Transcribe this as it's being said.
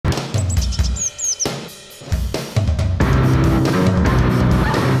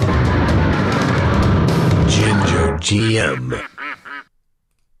GingerGM.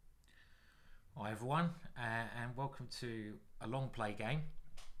 Hi everyone, and welcome to a long play game.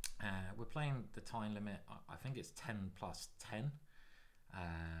 We're playing the time limit, I think it's 10 plus 10,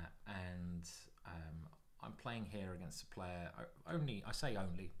 and I'm playing here against a player, only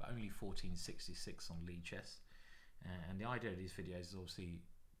 1466 on lead chess, and the idea of these videos is obviously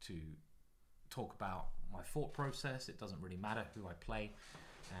to talk about my thought process. It doesn't really matter who I play,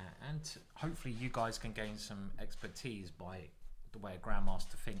 and hopefully you guys can gain some expertise by the way a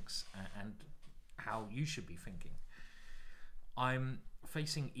grandmaster thinks and how you should be thinking. I'm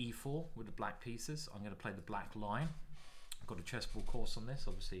facing e4 with the black pieces. I'm going to play the black line. I've got a chessboard course on this.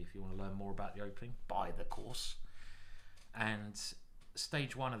 Obviously, if you want to learn more about the opening, buy the course. And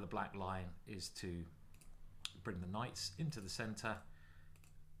stage one of the black line is to bring the knights into the center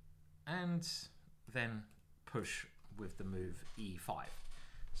and then push with the move e5.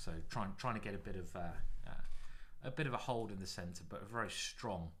 So trying to get a bit of a hold in the center, but a very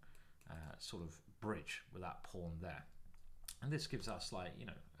strong sort of bridge with that pawn there. And this gives us, like, you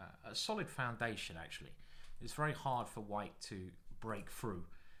know, a solid foundation. Actually, it's very hard for white to break through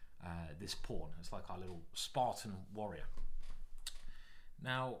this pawn. It's like our little Spartan warrior.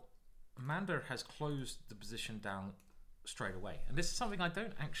 Now Amanda has closed the position down straight away, and this is something I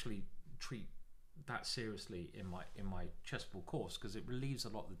don't actually treat that seriously in my chessboard course, because it relieves a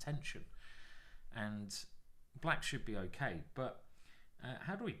lot of the tension and black should be okay. But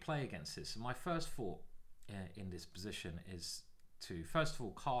how do we play against this? And my first thought in this position is to first of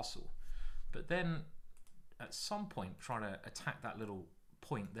all castle, but then at some point try to attack that little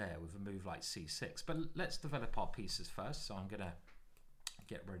point there with a move like c6. But let's develop our pieces first. So I'm gonna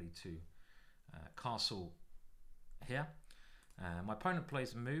get ready to castle here. My opponent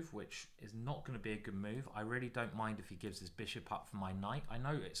plays a move which is not going to be a good move. I really don't mind if he gives his bishop up for my knight. I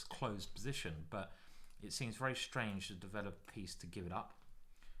know it's closed position, but it seems very strange to develop a piece to give it up.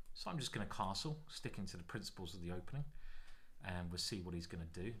 So I'm just going to castle, sticking to the principles of the opening, and we'll see what he's going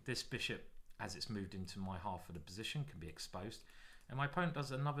to do. This bishop, as it's moved into my half of the position, can be exposed. And my opponent does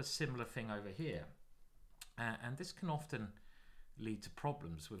another similar thing over here. And this can often lead to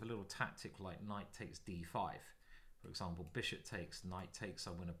problems with a little tactic like knight takes d5. For example, bishop takes, knight takes,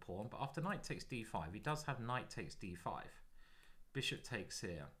 I win a pawn. But after knight takes d5, he does have knight takes d5. Bishop takes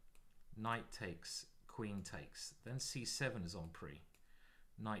here, knight takes, queen takes, then c7 is on pre.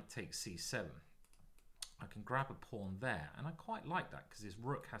 Knight takes c7. I can grab a pawn there, and I quite like that because his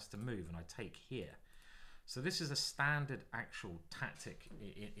rook has to move and I take here. So this is a standard actual tactic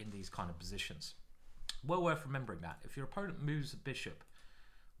in these kind of positions. Well worth remembering that. If your opponent moves a bishop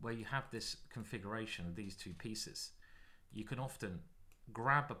where you have this configuration of these two pieces, you can often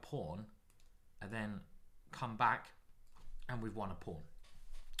grab a pawn and then come back and we've won a pawn.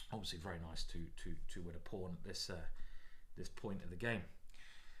 Obviously very nice to win a pawn at this point of the game.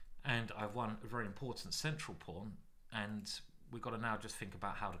 And I've won a very important central pawn, and we've got to now just think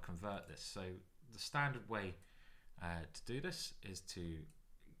about how to convert this. So the standard way to do this is to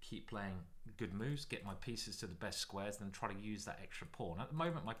keep playing good moves, get my pieces to the best squares, then try to use that extra pawn. At the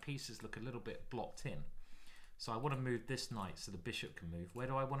moment my pieces look a little bit blocked in, so I want to move this knight so the bishop can move. Where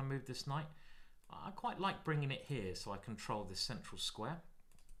do I want to move this knight? I quite like bringing it here so I control this central square.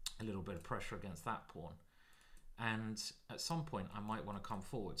 A little bit of pressure against that pawn, and at some point I might want to come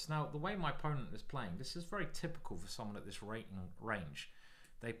forwards. Now the way my opponent is playing, this is very typical for someone at this range.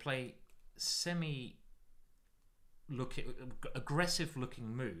 They play aggressive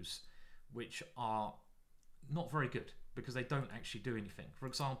looking moves which are not very good because they don't actually do anything. For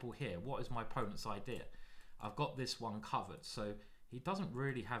example here, what is my opponent's idea? I've got this one covered, so he doesn't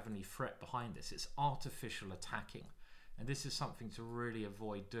really have any threat behind this. It's artificial attacking, and this is something to really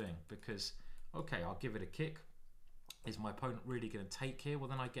avoid doing, because okay, I'll give it a kick. Is my opponent really going to take here? Well,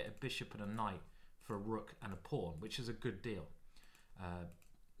 then I get a bishop and a knight for a rook and a pawn, which is a good deal.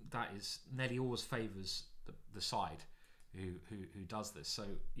 That is nearly always favours the side who does this.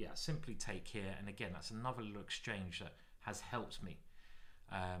 So yeah, simply take here, and again that's another little exchange that has helped me.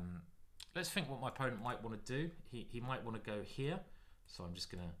 Let's think what my opponent might want to do. He might want to go here, so I'm just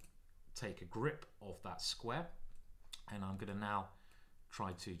going to take a grip of that square, and I'm going to now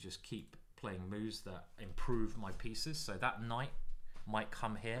try to just keep playing moves that improve my pieces. So that knight might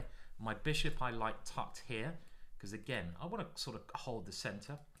come here. My bishop I like tucked here, because again I want to sort of hold the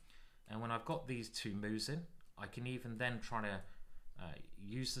center, and when I've got these two moves in, I can even then try to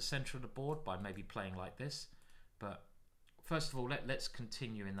use the center of the board by maybe playing like this. But first of all, let's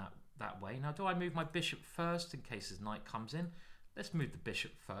continue in that way. Now do I move my bishop first in case his knight comes in? Let's move the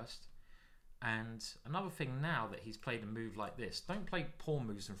bishop first, And another thing, now that he's played a move like this, don't play pawn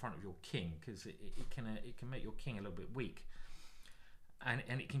moves in front of your king, because it can make your king a little bit weak, and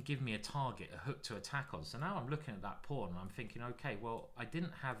it can give me a target, a hook to attack on. So now I'm looking at that pawn and I'm thinking, okay, well, I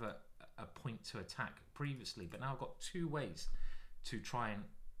didn't have a point to attack previously, but now I've got two ways to try and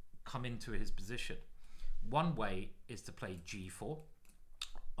come into his position. One way is to play g4,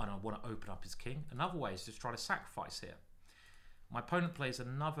 and I want to open up his king. Another way is to try to sacrifice here. My opponent plays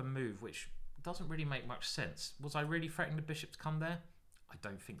another move which doesn't really make much sense. Was I really threatening the bishop to come there? I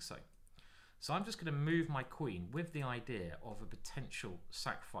don't think so. So I'm just going to move my queen with the idea of a potential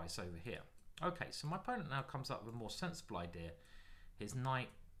sacrifice over here. Okay, so my opponent now comes up with a more sensible idea. His knight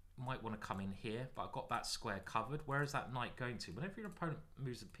might want to come in here, but I've got that square covered. Where is that knight going to? Whenever your opponent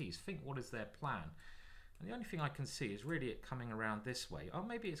moves a piece, think, what is their plan? And the only thing I can see is really it coming around this way. Oh,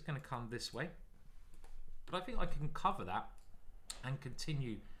 maybe it's going to come this way. But I think I can cover that and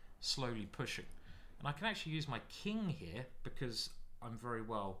continue slowly pushing. And I can actually use my king here because I'm very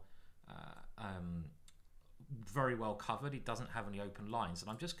well covered. He doesn't have any open lines, and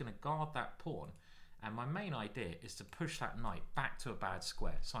I'm just going to guard that pawn. And my main idea is to push that knight back to a bad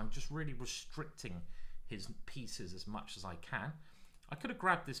square. So I'm just really restricting his pieces as much as I can. I could have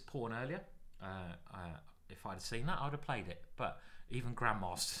grabbed this pawn earlier. If I'd have seen that, I would have played it. But even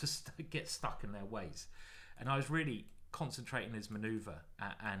grandmasters get stuck in their ways. And I was really concentrating his maneuver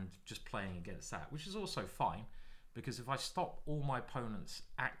and just playing against that, which is also fine, because if I stop all my opponent's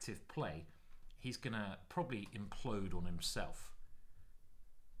active play, he's gonna probably implode on himself.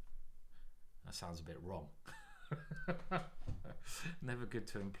 That sounds a bit wrong. Never good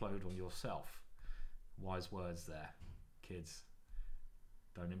to implode on yourself. Wise words there, kids.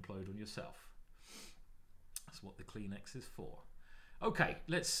 Don't implode on yourself. That's what the Kleenex is for. Okay,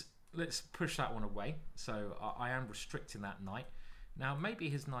 let's push that one away. So I am restricting that knight. Now maybe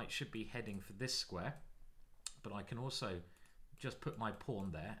his knight should be heading for this square, but I can also just put my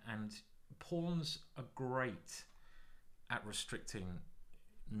pawn there, and pawns are great at restricting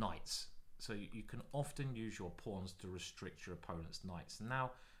knights. So you can often use your pawns to restrict your opponent's knights.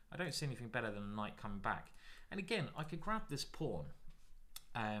 Now I don't see anything better than a knight coming back. And again, I could grab this pawn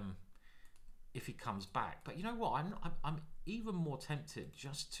if he comes back. But you know what? I'm even more tempted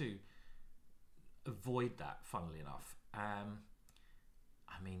just to avoid that, funnily enough.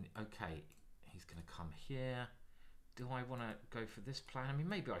 I mean, okay, he's going to come here. Do I want to go for this plan? I mean,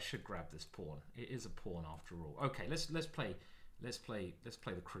 maybe I should grab this pawn. It is a pawn after all. Okay, let's play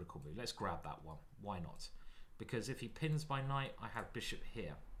the critical move. Let's grab that one. Why not? Because if he pins my knight, I have bishop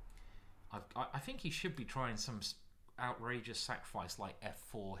here. I think he should be trying some outrageous sacrifice like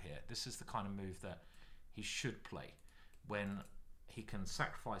f4 here. This is the kind of move that he should play, when he can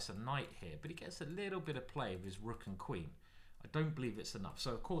sacrifice a knight here, but he gets a little bit of play with his rook and queen. I don't believe it's enough.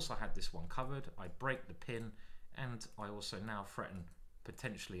 So of course I had this one covered. I break the pin, and I also now threaten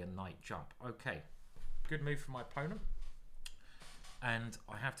potentially a knight jump. Okay, good move from my opponent. And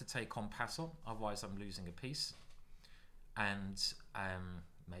I have to take on passant, otherwise I'm losing a piece. And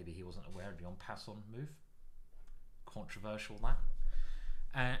maybe he wasn't aware of the en passant move. Controversial, that.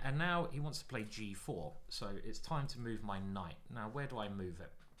 And now he wants to play g4, so it's time to move my knight. Now where do I move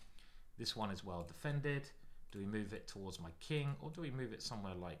it? This one is well defended. Do we move it towards my king, or do we move it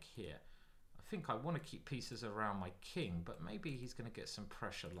somewhere like here? I think I want to keep pieces around my king, but maybe he's going to get some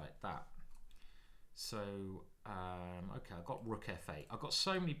pressure like that. So okay, I've got rook f8. I've got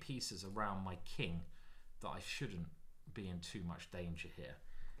so many pieces around my king that I shouldn't be in too much danger here.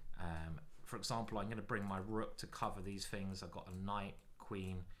 For example, I'm going to bring my rook to cover these things. I've got a knight,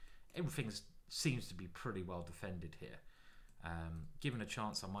 queen. Everything seems to be pretty well defended here. Given a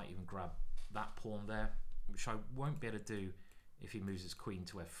chance, I might even grab that pawn there, which I won't be able to do if he moves his queen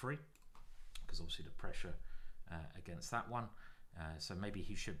to f3, because obviously the pressure against that one. So maybe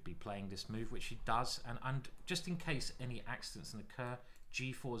he should be playing this move, which he does. And just in case any accidents occur,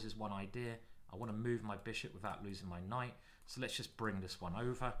 g4 is one idea. I want to move my bishop without losing my knight. So let's just bring this one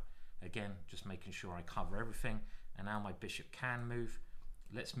over. Again, just making sure I cover everything. And now my bishop can move.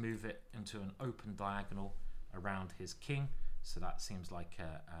 Let's move it into an open diagonal around his king. So that seems like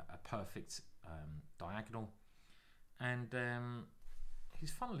a perfect diagonal. And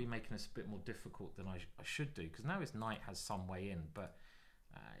he's funnily making this a bit more difficult than I should do, because now his knight has some way in, but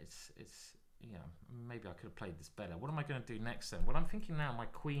it's you know, maybe I could have played this better. What am I going to do next then? Well, I'm thinking now my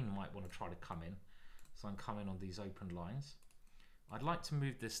queen might want to try to come in, so I'm coming on these open lines. I'd like to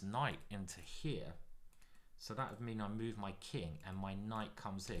move this knight into here, so that would mean I move my king and my knight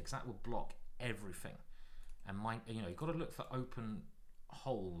comes here, because that will block everything. And you've got to look for open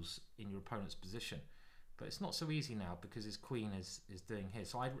holes in your opponent's position. But it's not so easy now because his queen is doing here.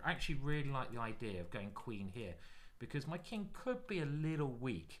 So I actually really like the idea of going queen here, because my king could be a little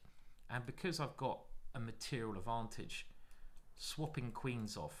weak, and because I've got a material advantage, swapping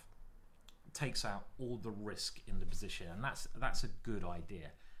queens off takes out all the risk in the position, and that's a good idea.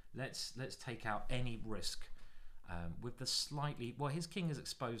 Let's take out any risk with the slightly, well, his king is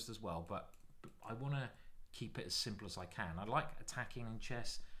exposed as well, but I want to keep it as simple as I can. I like attacking in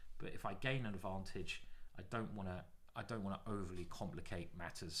chess, but if I gain an advantage, I don't want to overly complicate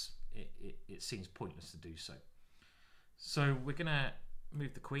matters. It seems pointless to do so. So we're gonna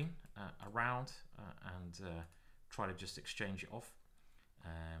move the queen around and try to just exchange it off.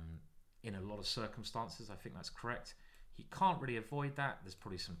 In a lot of circumstances, I think that's correct. He can't really avoid that. There's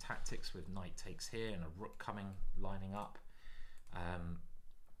probably some tactics with knight takes here and a rook coming, lining up.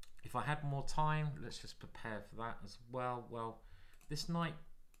 If I had more time, let's just prepare for that as well. Well, this knight,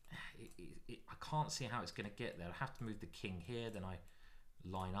 I can't see how it's going to get there. I have to move the king here, then I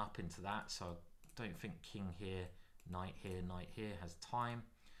line up into that. So I don't think king here, knight here has time.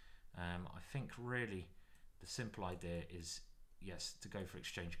 I think really the simple idea is, yes, to go for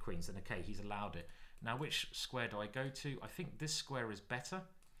exchange queens. And okay, he's allowed it. Now, which square do I go to? I think this square is better,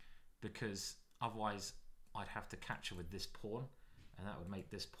 because otherwise I'd have to catch her with this pawn, and that would make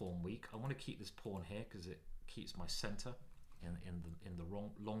this pawn weak. I want to keep this pawn here because it keeps my center in the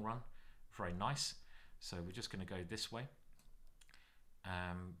long run very nice. So we're just going to go this way.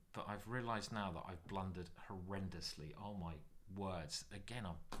 But I've realized now that I've blundered horrendously. Oh my words. Again,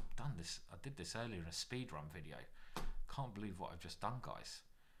 I've done this. I did this earlier in a speedrun video. Can't believe what I've just done, guys.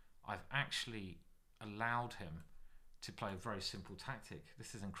 I've actually allowed him to play a very simple tactic.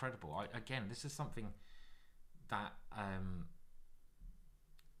 This is incredible. Again, this is something that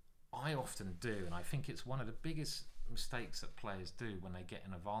I often do, and I think it's one of the biggest mistakes that players do when they get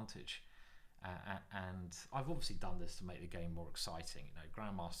an advantage. And I've obviously done this to make the game more exciting. You know,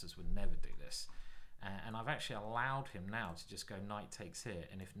 grandmasters would never do this. And I've actually allowed him now to just go knight takes here,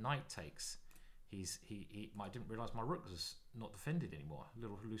 and if knight takes, I didn't realise my rook was not defended anymore. A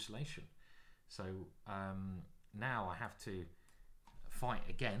little hallucination. So now I have to fight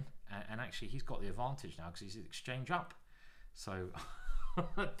again, and actually he's got the advantage now because he's exchange up. So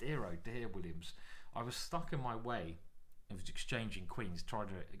dear oh dear, Williams, I was stuck in my way of exchanging queens, trying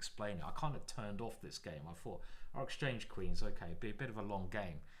to explain it. I kind of turned off this game. I thought, I'll exchange queens, okay, it'd be a bit of a long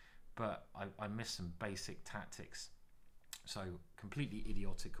game, but I missed some basic tactics. So completely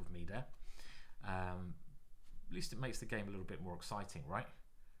idiotic of me there. At least it makes the game a little bit more exciting, right?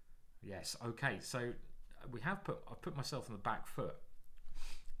 Yes. Okay. So I've put myself on the back foot,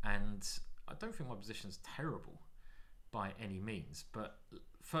 and I don't think my position's terrible by any means. But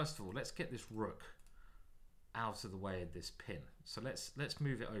first of all, let's get this rook out of the way of this pin. So let's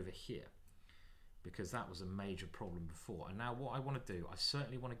move it over here, because that was a major problem before. And now what I want to do, I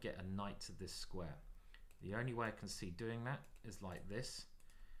certainly want to get a knight to this square. The only way I can see doing that is like this.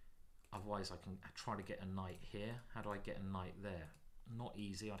 Otherwise, I can try to get a knight here. How do I get a knight there? Not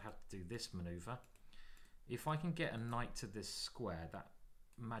easy. I'd have to do this maneuver. If I can get a knight to this square,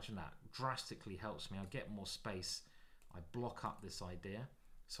 imagine that drastically helps me. I get more space. I block up this idea.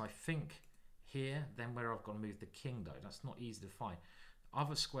 So I think here, then where I've got to move the king though, that's not easy to find.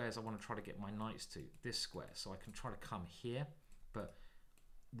 Other squares I want to try to get my knights to, this square. So I can try to come here, but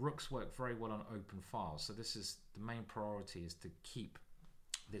rooks work very well on open files. So this is the main priority, is to keep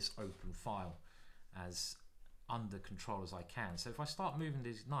this open file as under control as I can. So if I start moving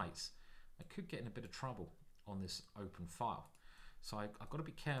these knights, I could get in a bit of trouble on this open file. So I've got to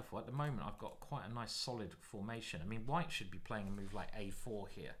be careful. At the moment, I've got quite a nice solid formation. I mean, white should be playing a move like a4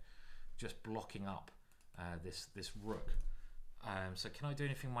 here, just blocking up this rook. So can I do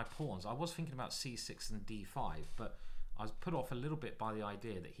anything with my pawns? I was thinking about c6 and d5, but I was put off a little bit by the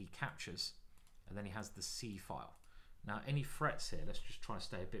idea that he captures and then he has the c file. Now, any threats here? Let's just try to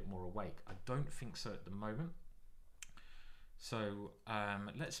stay a bit more awake. I don't think so at the moment. So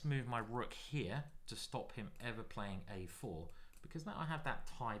let's move my rook here to stop him ever playing a4, because now I have that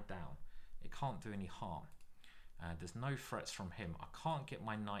tied down. It can't do any harm. There's no threats from him. I can't get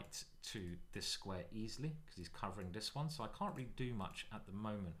my knight to this square easily because he's covering this one, so I can't really do much at the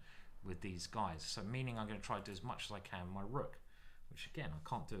moment with these guys. So meaning I'm going to try to do as much as I can with my rook, which again, I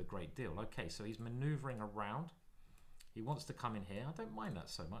can't do a great deal. Okay, so he's maneuvering around. He wants to come in here. I don't mind that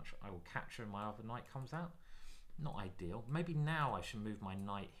so much. I will capture and my other knight comes out. Not ideal. Maybe now I should move my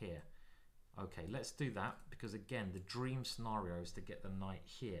knight here. Okay, let's do that, because again, the dream scenario is to get the knight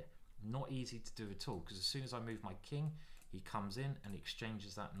here. Not easy to do at all, because as soon as I move my king, he comes in and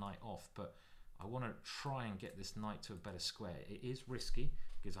exchanges that knight off. But I want to try and get this knight to a better square. It is risky,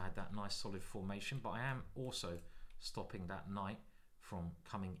 because I had that nice solid formation, but I am also stopping that knight from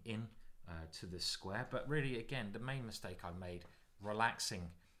coming in to this square. But really, again, the main mistake I made, relaxing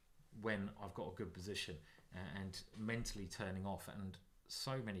when I've got a good position and mentally turning off, and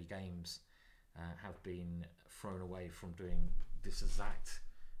so many games have been thrown away from doing this exact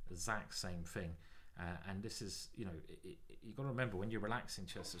same thing. And this is, you know, you've got to remember, when you're relaxing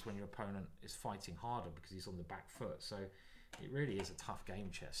chess, it's when your opponent is fighting harder because he's on the back foot. So it really is a tough game,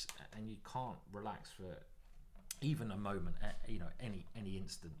 chess, and you can't relax for even a moment, you know, any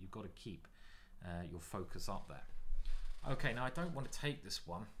instant. You've got to keep your focus up there. Okay, now I don't want to take this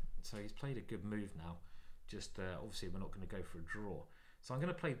one, so he's played a good move now. Just obviously we're not going to go for a draw. So I'm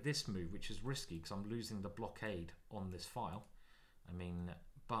going to play this move, which is risky because I'm losing the blockade on this file. I mean,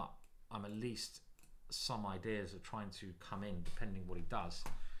 but I'm at least some ideas of trying to come in, depending what he does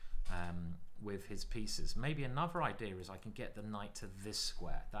with his pieces. Maybe another idea is I can get the knight to this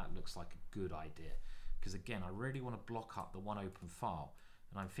square. That looks like a good idea, because again, I really want to block up the one open file.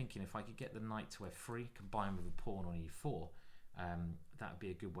 And I'm thinking if I could get the knight to f3 combined with a pawn on e4, that would be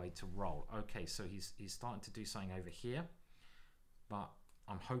a good way to roll. Okay, so he's starting to do something over here, but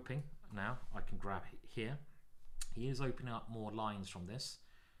I'm hoping now I can grab here. He is opening up more lines from this,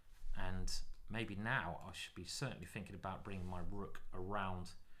 and maybe now I should be certainly thinking about bringing my rook around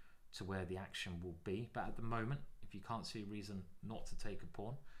to where the action will be. But at the moment, if you can't see a reason not to take a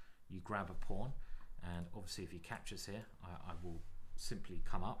pawn, you grab a pawn, and obviously if he captures here, I will simply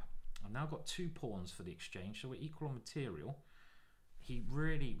come up. I've now got 2 pawns for the exchange, so we're equal on material. He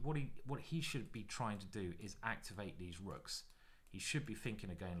really, what he should be trying to do is activate these rooks. He should be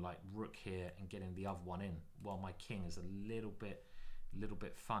thinking of going like rook here and getting the other one in, while my king is a little bit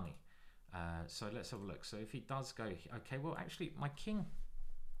funny. So let's have a look. So if he does go, okay, well actually my king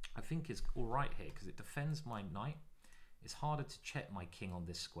I think is all right here because it defends my knight. It's harder to check my king on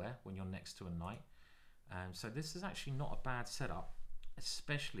this square when you're next to a knight. So this is actually not a bad setup,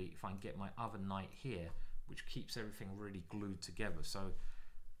 especially if I can get my other knight here, which keeps everything really glued together. So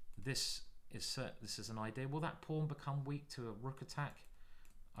this is an idea. Will that pawn become weak to a rook attack?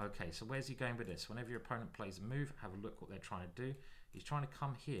 Okay, so where's he going with this? Whenever your opponent plays a move, have a look what they're trying to do. He's trying to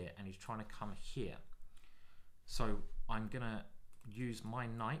come here and he's trying to come here. So I'm gonna use my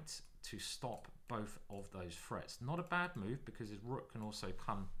knight to stop both of those threats. Not a bad move because his rook can also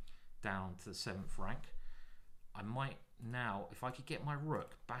come down to the 7th rank. I might now, if I could get my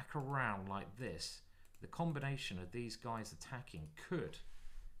rook back around like this, the combination of these guys attacking could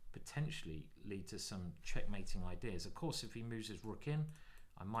potentially lead to some checkmating ideas. Of course, if he moves his rook in,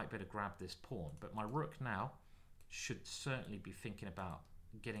 I might better grab this pawn, but my rook now should certainly be thinking about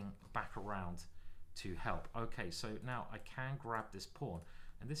getting back around to help. Okay, so now I can grab this pawn,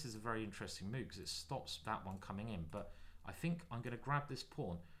 and this is a very interesting move because it stops that one coming in, but I think I'm going to grab this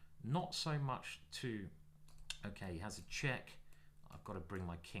pawn, not so much to, okay, he has a check, I've got to bring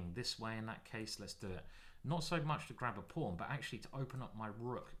my king this way in that case, let's do it. Not so much to grab a pawn, but actually to open up my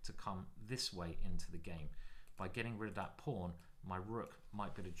rook to come this way into the game. By getting rid of that pawn, my rook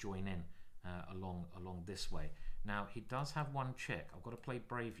might be able to join in along this way. Now he does have one check. I've got to play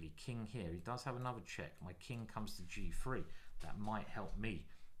bravely. King here. He does have another check. My king comes to g3. That might help me.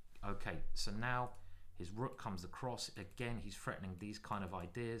 Okay, so now his rook comes across. Again, he's threatening these kind of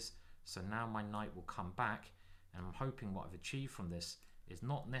ideas. So now my knight will come back, and I'm hoping what I've achieved from this is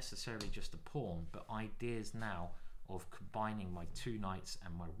not necessarily just a pawn, but ideas now of combining my 2 knights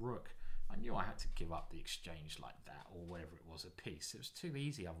and my rook. I knew I had to give up the exchange like that, or whatever it was, a piece. It was too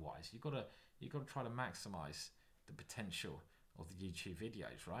easy otherwise. You've got to try to maximize the potential of the YouTube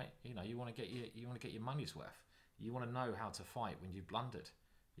videos, right? You know, you want to get your money's worth. You want to know how to fight when you've blundered.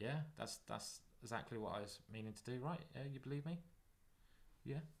 Yeah, that's exactly what I was meaning to do, right? Yeah, you believe me?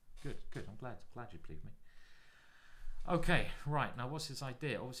 Yeah, good. I'm glad you believe me. Okay, right, now what's his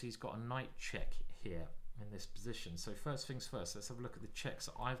idea? Obviously he's got a knight check here in this position. So first things first, let's have a look at the checks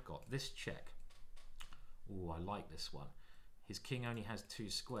that I've got. This check, oh, I like this one. His king only has 2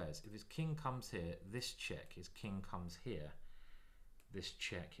 squares. If his king comes here, this check, his king comes here. This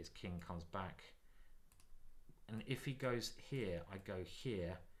check, his king comes back. And if he goes here, I go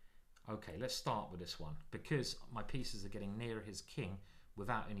here. Okay, let's start with this one, because my pieces are getting nearer his king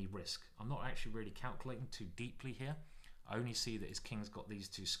without any risk. I'm not actually really calculating too deeply here. I only see that his king's got these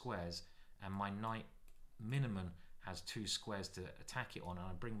 2 squares, and my knight minimum has 2 squares to attack it on, and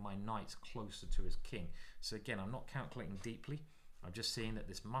I bring my knight closer to his king. So again, I'm not calculating deeply. I'm just seeing that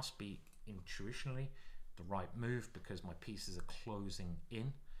this must be intuitionally the right move because my pieces are closing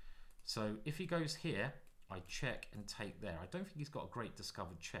in. So if he goes here, I check and take there. I don't think he's got a great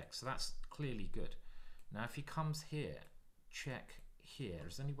discovered check, so that's clearly good. Now if he comes here, check here.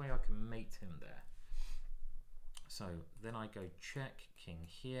 Is there any way I can mate him there? So then I go check, king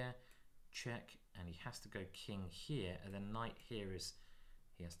here, check, and he has to go king here, and then knight here is,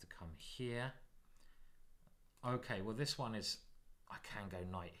 he has to come here. Okay, well this one is, I can go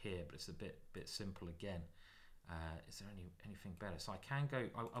knight here, but it's a bit simple again. Is there anything better? So I can go,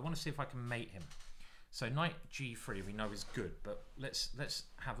 I want to see if I can mate him. So knight g3 we know is good, but let's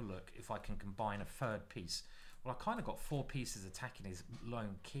have a look if I can combine a third piece. Well, I kind of got 4 pieces attacking his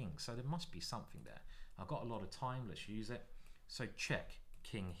lone king, so there must be something there. I've got a lot of time, let's use it. So check,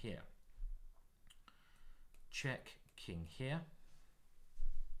 king here. Check, king here.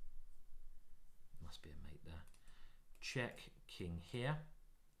 Must be a mate there. Check, king here.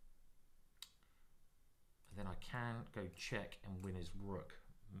 And then I can go check and win his rook.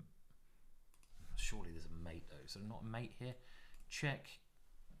 Surely there's a mate though, so not a mate here. Check.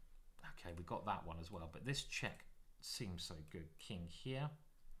 Okay, we got that one as well, but this check seems so good. King here.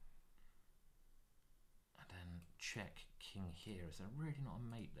 And then check, king here. Is there really not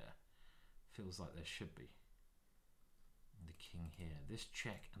a mate there? Feels like there should be. And the king here. This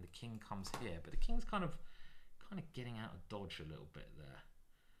check and the king comes here, but the king's kind of getting out of dodge a little bit there.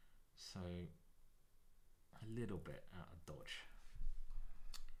 So a little bit out of dodge.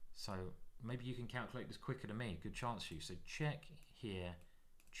 So maybe you can calculate this quicker than me. Good chance you. So check here,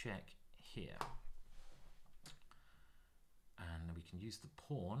 check here. And we can use the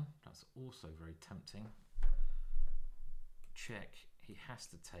pawn. That's also very tempting. Check, he has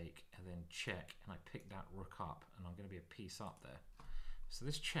to take, and then check, and I pick that rook up, and I'm going to be a piece up there. So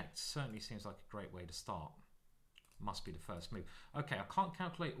this check certainly seems like a great way to start. Must be the first move. Okay, I can't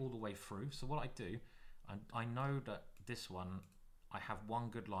calculate all the way through, so what I do, I know that this one, I have one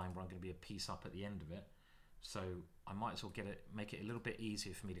good line where I'm going to be a piece up at the end of it, so I might as well make it a little bit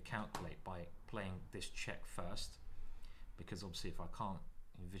easier for me to calculate by playing this check first, because obviously if I can't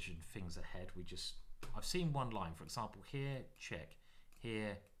envision things ahead, I've seen one line, for example, here, check,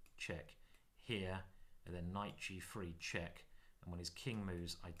 here, check, here, and then knight g3, check, and when his king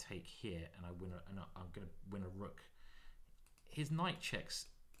moves, I take here, and I'm going to win a rook. His knight checks,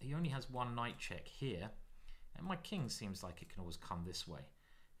 he only has one knight check here, and my king seems like it can always come this way.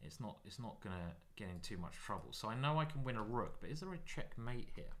 It's not going to get in too much trouble. So I know I can win a rook, but is there a checkmate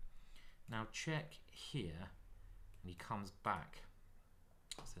here? Now check here, and he comes back.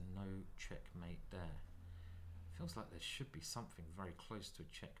 Is there no checkmate there? Feels like there should be something very close to a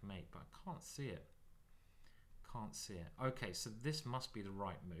checkmate, but I can't see it. Can't see it. Okay, so this must be the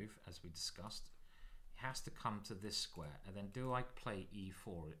right move, as we discussed. It has to come to this square, and then do I play e4,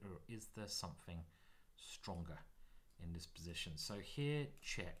 or is there something stronger in this position? So here,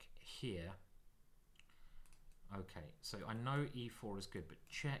 check, here. Okay, so I know e4 is good, but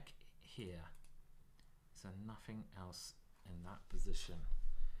check here. Is there nothing else in that position?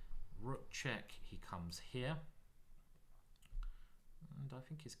 Rook check, he comes here. And I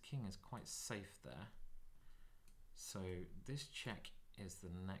think his king is quite safe there. So this check is the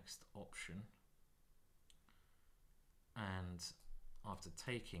next option. And after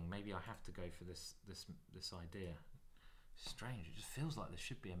taking, maybe I have to go for this idea. Strange, it just feels like there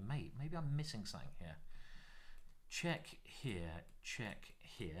should be a mate. Maybe I'm missing something here. Check here, check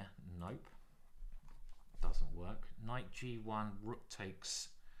here. Nope. Doesn't work. Knight g1, rook takes.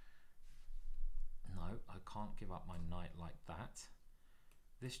 No, I can't give up my knight like that.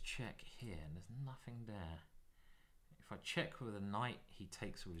 This check here, and there's nothing there. If I check with a knight, he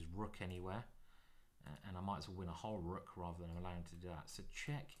takes with his rook anywhere. And I might as well win a whole rook rather than allow him to do that. So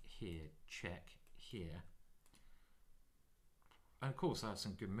check here, check here. And of course I have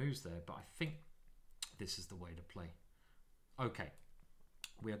some good moves there, but I think this is the way to play. Okay,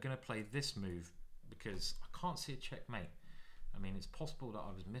 we are going to play this move because I can't see a checkmate. I mean, it's possible that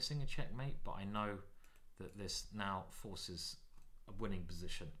I was missing a checkmate, but I know that this now forces a winning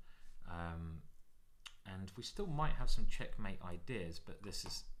position. And we still might have some checkmate ideas, but this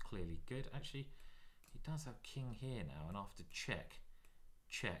is clearly good. Actually, he does have king here now, and after check,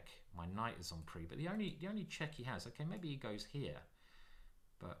 check, my knight is on pre. But the only check he has, okay, maybe he goes here,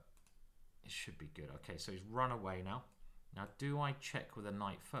 but it should be good. Okay, so he's run away now. Now, do I check with a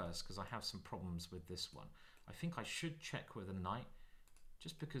knight first? Because I have some problems with this one. I think I should check with a knight,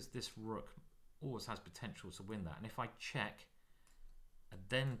 just because this rook always has potential to win that. And if I check and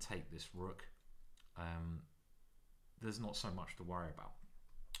then take this rook, there's not so much to worry about.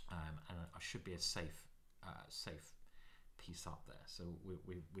 And I should be a safe piece up there. So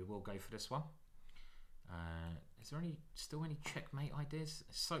we will go for this one. Is there still any checkmate ideas?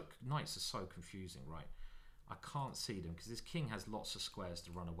 Knights are so confusing, right? I can't see them because this king has lots of squares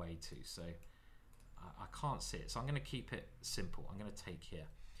to run away to. So I can't see it, so I'm going to keep it simple. I'm going to take here,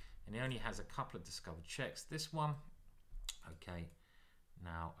 and he only has a couple of discovered checks. This one, okay.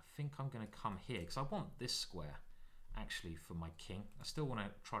 Now I think I'm going to come here because I want this square actually for my king. I still want to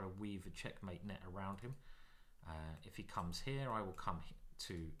try to weave a checkmate net around him. If he comes here, I will come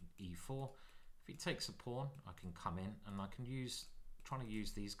to e4. If he takes a pawn, I can come in, and I can trying to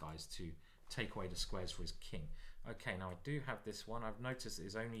use these guys to take away the squares for his king. Okay, now I do have this one. I've noticed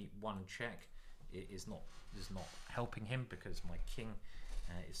there's only one check. It is not helping him because my king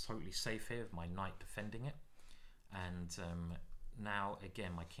is totally safe here with my knight defending it. And now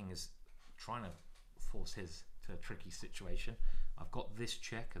again, my king is trying to force his to a tricky situation. I've got this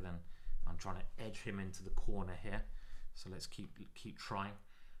check, and then I'm trying to edge him into the corner here. So let's keep trying.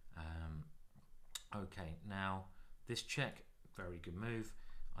 Okay, now this check, very good move.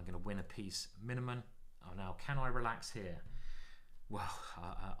 I'm going to win a piece minimum. Oh, now can I relax here? Well,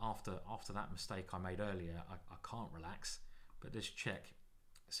 after that mistake I made earlier, I can't relax. But this check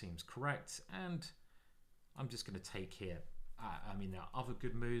seems correct, and I'm just going to take here. I mean, there are other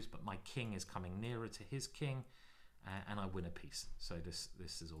good moves, but my king is coming nearer to his king, and I win a piece. So this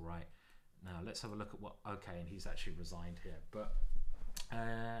is all right. Now let's have a look at what. Okay, and he's actually resigned here, but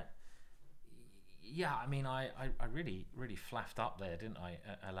yeah, I mean, I really flaffed up there, didn't I?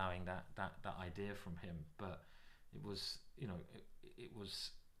 Allowing that idea from him, but it was, you know, it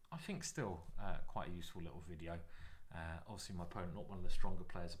was, I think, still quite a useful little video. Obviously, my opponent not one of the stronger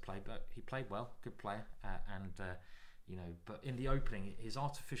players to play, but he played well, good player, and you know, but in the opening, his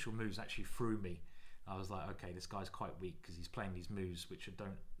artificial moves actually threw me. I was like, okay, this guy's quite weak because he's playing these moves which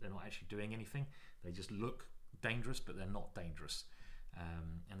they're not actually doing anything. They just look dangerous, but they're not dangerous,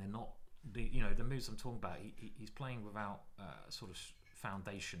 and they're not. The moves I'm talking about, he's playing without sort of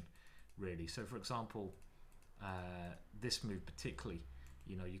foundation, really. So, for example, this move particularly,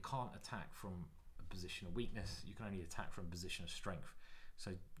 you know, you can't attack from a position of weakness. You can only attack from a position of strength.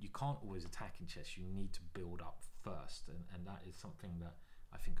 So you can't always attack in chess. You need to build up first, and that is something that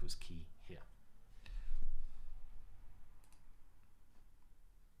I think was key